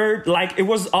didn't hear, like, it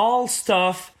was all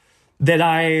stuff that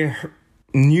I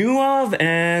knew of,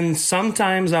 and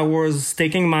sometimes I was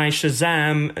taking my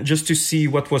Shazam just to see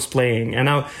what was playing.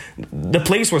 And the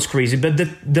place was crazy. But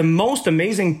the most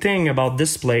amazing thing about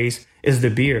this place is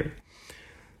the beer.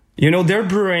 They're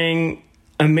brewing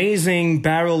amazing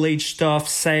barrel-aged stuff,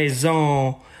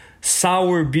 saison,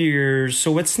 sour beers.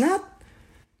 So it's not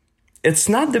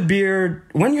the beer.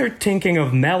 When you're thinking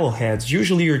of metalheads,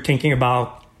 usually you're thinking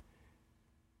about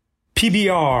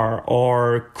PBR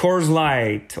or Coors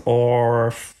Light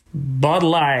or Bud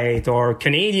Light or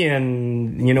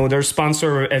Canadian, their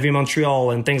sponsor Heavy Montreal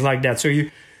and things like that. So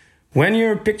when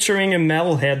you're picturing a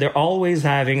metalhead, they're always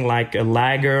having like a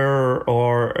lager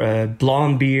or a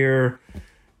blonde beer.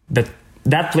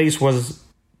 That place was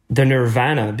the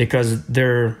Nirvana because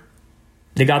they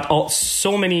got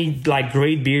so many like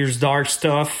great beers, dark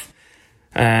stuff.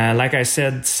 Like I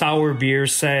said, sour beer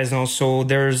saison. So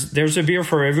there's a beer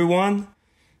for everyone,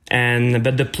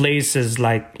 but the place is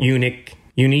like unique.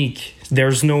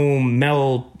 There's no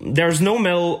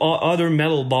other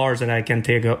metal bars that I can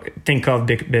think of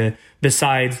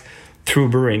besides True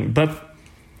Brewing. But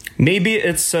maybe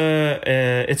it's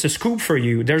a scoop for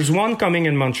you. There's one coming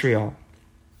in Montreal.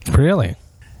 Really?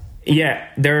 Yeah,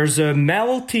 there's a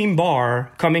metal team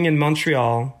bar coming in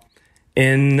Montreal,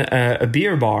 in a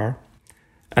beer bar,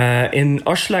 in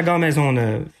Hochelaga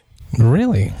Maisonneuve.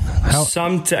 Really? How?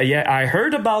 I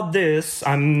heard about this.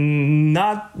 I'm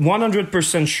not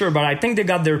 100% sure, but I think they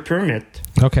got their permit.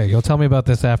 Okay, you'll tell me about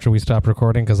this after we stop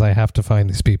recording because I have to find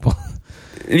these people.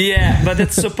 Yeah, but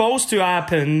it's supposed to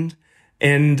happen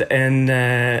in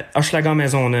Hochelaga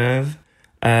Maisonneuve.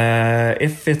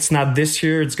 If it's not this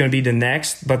year, it's going to be the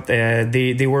next. But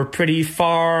they were pretty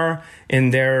far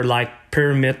in their like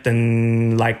permit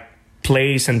and like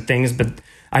place and things. But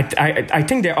I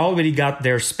think they already got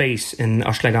their space in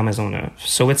Hochelaga Maisonneuve,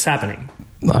 so it's happening.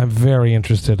 I'm very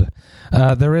interested.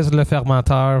 There is Le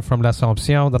Fermenteur from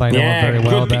L'Assomption that I know very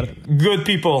well. Good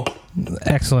people.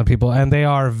 Excellent people, and they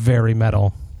are very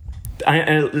metal.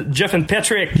 Jeff and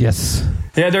Patrick. Yes.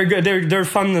 Yeah, they're good. They're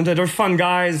fun. They're fun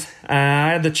guys.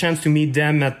 I had the chance to meet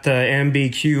them at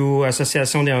MBQ,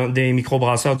 Association des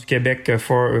Microbrasseurs du Québec,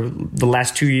 for the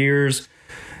last 2 years,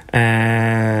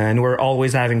 and we're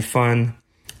always having fun.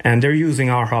 And they're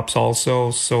using our hops also.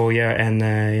 So yeah, and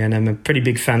I'm a pretty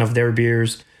big fan of their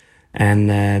beers, and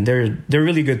they're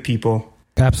really good people.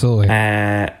 Absolutely.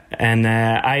 And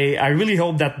I really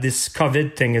hope that this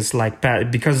COVID thing is like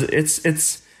bad, because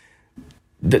it's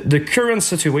the current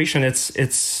situation.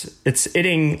 It's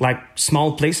hitting like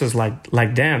small places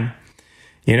like them,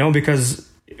 because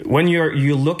when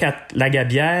you look at La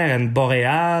Gabière and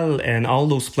Boréal and all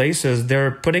those places,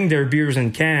 they're putting their beers in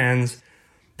cans.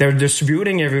 They're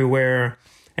distributing everywhere,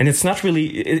 and it's not really,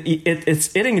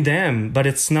 it's hitting them, but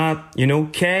it's not,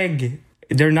 keg.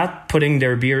 They're not putting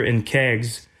their beer in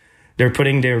kegs. They're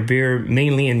putting their beer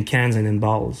mainly in cans and in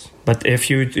bottles. But if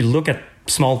you look at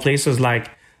small places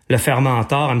like Le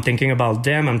Fermenteur, I'm thinking about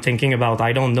them. I'm thinking about,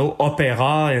 I don't know,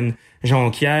 Opéra and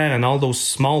Jonquière and all those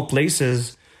small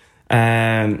places.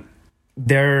 They're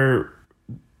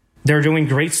doing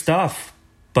great stuff.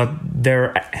 But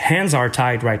their hands are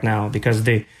tied right now because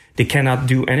they cannot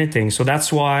do anything. So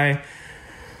that's why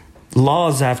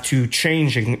laws have to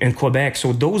change in Quebec,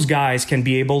 so those guys can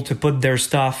be able to put their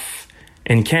stuff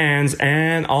in cans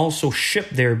and also ship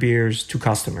their beers to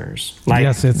customers.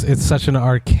 Yes, it's such an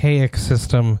archaic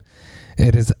system.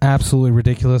 It is absolutely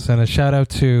ridiculous. And a shout out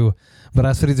to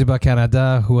Brasserie du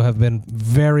Bas-Canada, who have been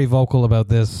very vocal about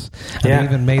this. And they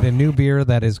even made a new beer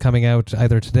that is coming out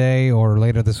either today or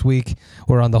later this week,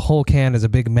 where on the whole can is a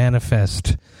big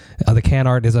manifest. The can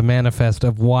art is a manifest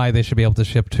of why they should be able to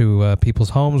ship to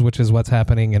people's homes, which is what's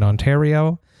happening in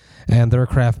Ontario. And their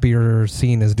craft beer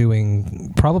scene is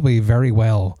doing probably very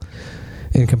well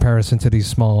in comparison to these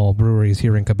small breweries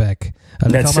here in Quebec.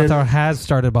 Fermentor has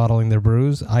started bottling their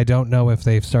brews. I don't know if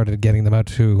they've started getting them out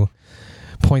to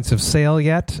points of sale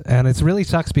yet. And it really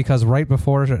sucks because right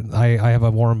before, I have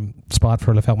a warm spot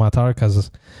for Le Fermentor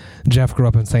because Jeff grew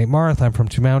up in St. Marthe. I'm from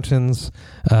Two Mountains.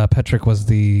 Patrick was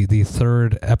the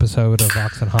third episode of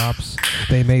Vox and Hops.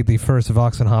 They made the first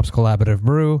Vox and Hops collaborative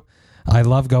brew. I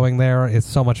love going there. It's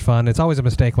so much fun. It's always a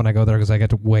mistake when I go there because I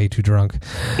get way too drunk.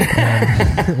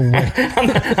 I'm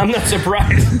not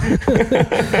surprised.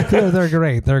 They're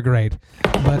great. They're great.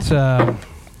 But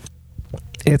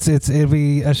it'd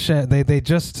be a they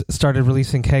just started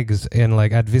releasing kegs in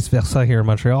at Vice Versa here in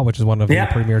Montreal, which is one of the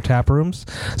premier tap rooms.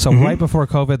 So right before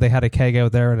COVID, they had a keg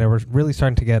out there, and they were really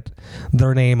starting to get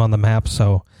their name on the map.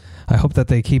 So I hope that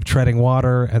they keep treading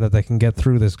water and that they can get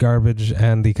through this garbage.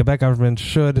 And the Quebec government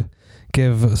should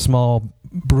give small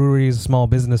breweries, small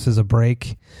businesses a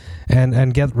break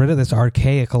and get rid of this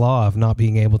archaic law of not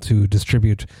being able to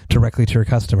distribute directly to your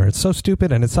customer. It's so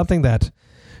stupid, and it's something that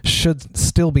should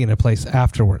still be in a place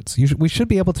afterwards. We should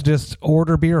be able to just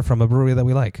order beer from a brewery that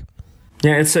we like.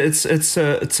 Yeah, it's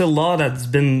a law that's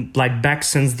been back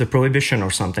since the Prohibition or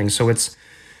something. So it's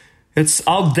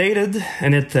outdated,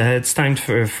 and it's time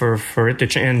for it to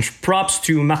change. Props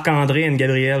to Marc-André and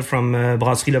Gabriel from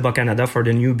Brasserie Le Bas-Canada for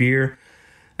the new beer.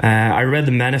 I read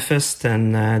the manifest,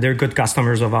 and they're good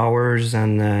customers of ours,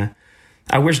 and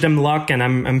I wish them luck, and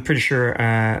I'm pretty sure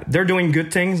they're doing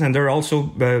good things, and they're also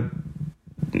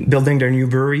building their new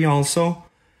brewery also.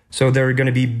 So they're going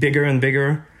to be bigger and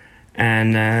bigger,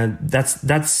 and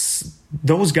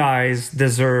those guys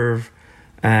deserve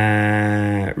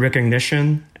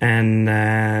recognition, and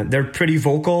they're pretty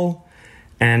vocal,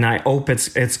 and I hope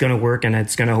it's going to work, and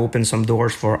it's going to open some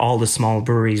doors for all the small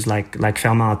breweries like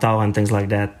Fermentor and things like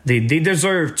that. They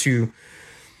deserve to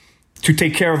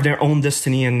take care of their own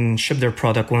destiny and ship their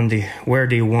product where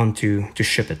they want to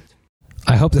ship it.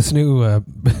 I hope this new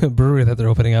brewery that they're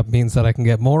opening up means that I can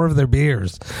get more of their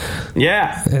beers.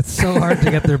 Yeah. It's so hard to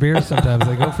get their beers sometimes.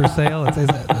 They go for sale.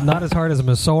 It's not as hard as a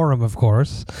Messorem, of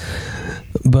course.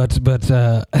 But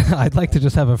I'd like to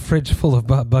just have a fridge full of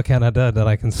Bas-Canada that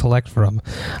I can select from.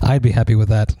 I'd be happy with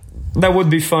that. That would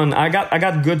be fun. I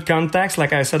got good contacts.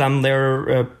 Like I said, I'm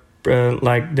their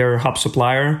their hop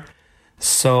supplier.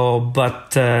 So,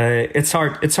 but it's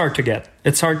hard to get.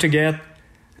 It's hard to get.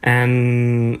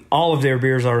 And all of their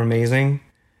beers are amazing,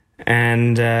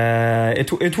 and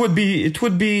it would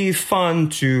be fun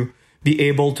to be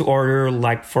able to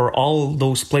order for all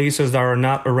those places that are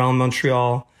not around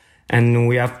Montreal, and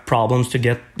we have problems to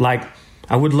get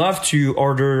I would love to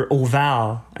order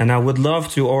Oval, and I would love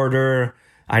to order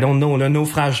Le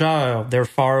Naufrageur. They're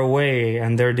far away,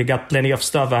 and they got plenty of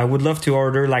stuff. I would love to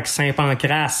order Saint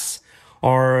Pancras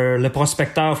or Le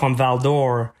Prospecteur from Val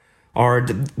d'Or. Or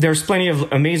there's plenty of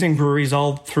amazing breweries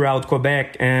all throughout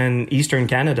Quebec and Eastern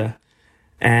Canada.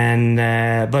 And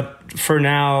but for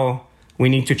now, we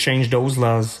need to change those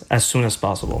laws as soon as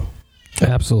possible.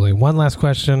 Absolutely. One last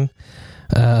question.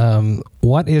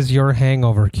 What is your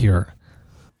hangover cure?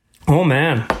 Oh,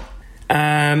 man.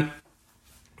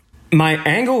 My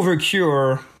hangover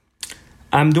cure,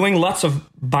 I'm doing lots of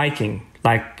biking,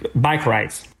 bike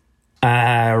rides.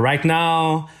 Right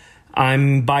now,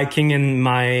 I'm biking in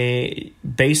my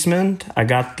basement. I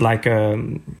got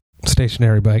a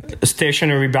stationary bike. A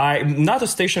stationary bike. Not a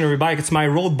stationary bike. It's my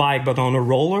road bike, but on a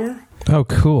roller. Oh,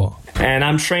 cool. And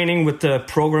I'm training with a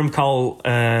program called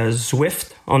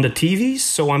Zwift on the TV.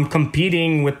 So I'm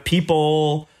competing with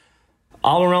people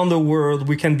all around the world.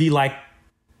 We can be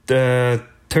the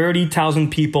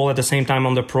 30,000 people at the same time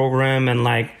on the program,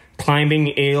 and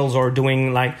climbing hills or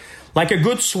doing a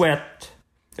good sweat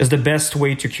is the best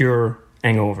way to cure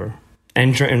hangover.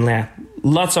 And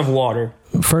lots of water.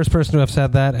 First person to have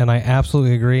said that, and I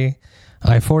absolutely agree.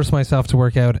 I force myself to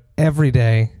work out every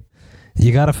day.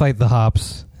 You got to fight the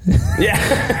hops.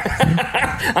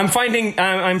 Yeah. I'm fighting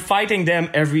them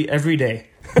every day.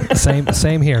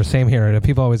 Same here.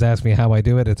 People always ask me how I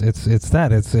do it.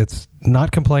 It's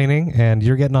not complaining, and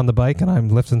you're getting on the bike, and I'm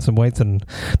lifting some weights and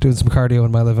doing some cardio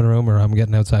in my living room, or I'm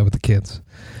getting outside with the kids.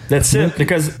 That's it.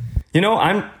 Because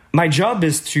my job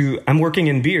is I'm working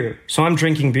in beer, so I'm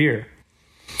drinking beer,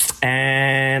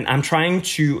 and I'm trying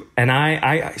to, and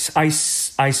I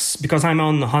because I'm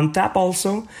on Hunt Tap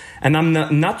also, and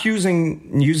I'm not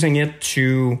using it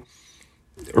to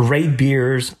rate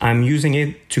beers. I'm using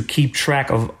it to keep track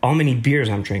of how many beers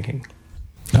I'm drinking.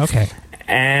 Okay.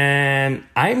 And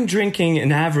I'm drinking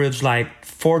an average like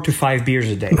 4 to 5 beers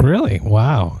a day. Really?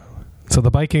 Wow. So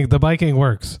the biking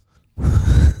works.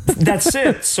 That's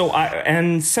it. So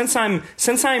since I'm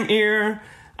here,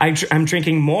 I'm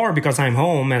drinking more because I'm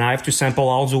home and I have to sample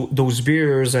all those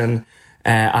beers, and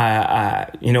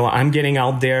I'm getting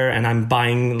out there and I'm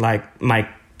buying like my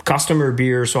customer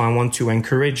beer, so I want to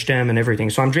encourage them and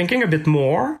everything. So I'm drinking a bit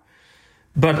more,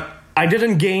 but I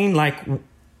didn't gain like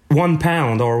 1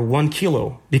 pound or 1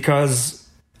 kilo because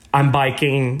I'm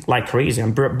biking like crazy.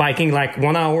 I'm biking like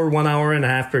 1 hour and a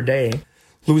half per day,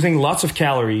 losing lots of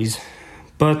calories.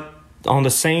 But on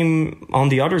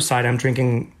the other side, I'm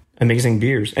drinking amazing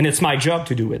beers, and it's my job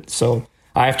to do it. So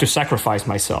I have to sacrifice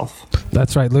myself.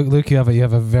 That's right, Luke. You have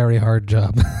a very hard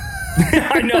job.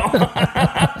 I know.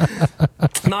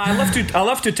 No, I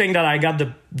love to think that I got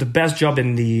the best job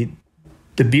in the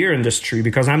beer industry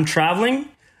because I'm traveling,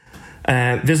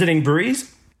 visiting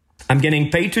breweries. I'm getting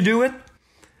paid to do it,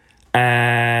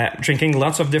 drinking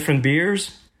lots of different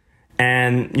beers.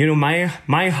 And,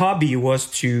 my hobby was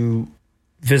to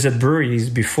visit breweries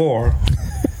before,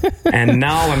 and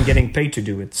now I'm getting paid to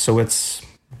do it. So it's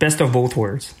best of both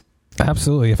worlds.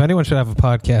 Absolutely. If anyone should have a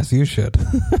podcast, you should.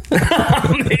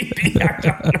 Maybe.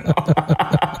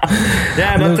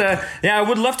 I don't know. I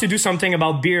would love to do something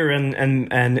about beer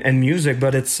and music,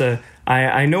 but it's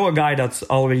I know a guy that's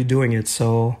already doing it,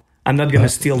 so I'm not going to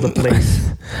steal the place.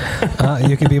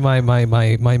 You can be my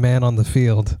man on the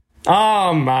field.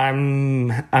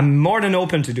 I'm more than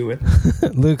open to do it.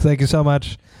 Luke, thank you so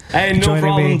much. Hey, no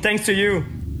problem. Thanks to you.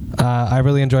 I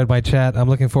really enjoyed my chat. I'm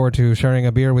looking forward to sharing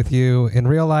a beer with you in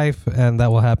real life, and that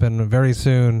will happen very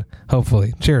soon,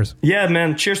 hopefully. Cheers. Yeah,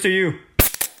 man. Cheers to you.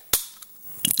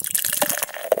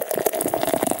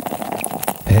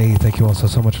 Hey, thank you all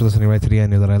so much for listening right to the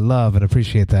end. That I love and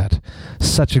appreciate that.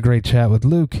 Such a great chat with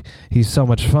Luke. He's so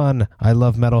much fun. I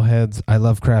love metalheads. I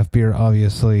love craft beer,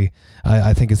 obviously.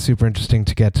 I think it's super interesting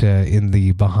to get in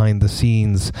the behind the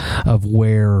scenes of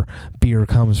where beer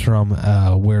comes from,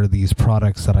 where these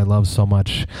products that I love so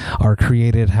much are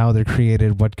created, how they're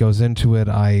created, what goes into it.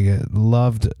 I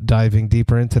loved diving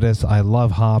deeper into this. I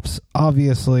love hops,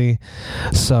 obviously.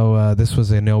 So this was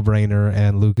a no-brainer,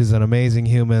 and Luke is an amazing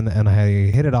human, and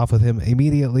I hit it off with him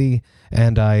immediately,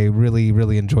 and I really,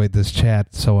 really enjoyed this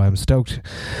chat. So I'm stoked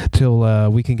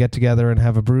till we can get together and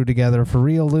have a brew together for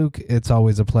real, Luke. It's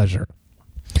always a pleasure.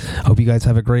 Hope you guys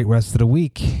have a great rest of the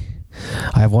week.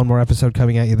 I have one more episode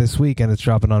coming at you this week, and it's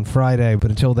dropping on Friday. But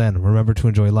until then, remember to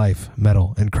enjoy life,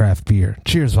 metal, and craft beer.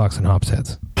 Cheers, Vox and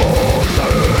Hopsheads.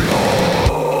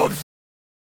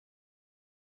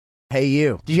 Hey,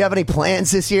 you. Do you have any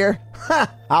plans this year?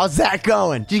 How's that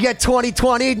going? Did you get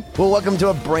 2020'd? Well, welcome to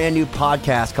a brand new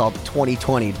podcast called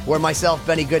 2020'd, where myself,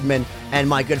 Benny Goodman, and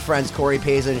my good friends Corey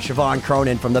Pazin and Siobhan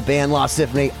Cronin from the band Lost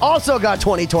Symphony also got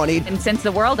 2020'd. And since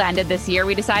the world ended this year,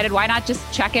 we decided why not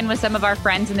just check in with some of our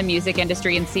friends in the music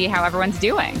industry and see how everyone's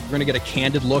doing. We're going to get a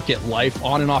candid look at life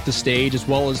on and off the stage, as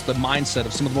well as the mindset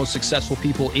of some of the most successful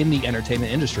people in the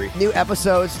entertainment industry. New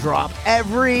episodes drop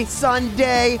every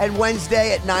Sunday and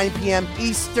Wednesday at 9 p.m.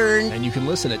 Eastern. And you can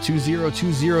listen at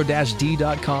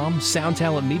 2020-d.com,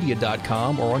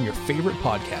 soundtalentmedia.com, or on your favorite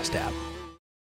podcast app.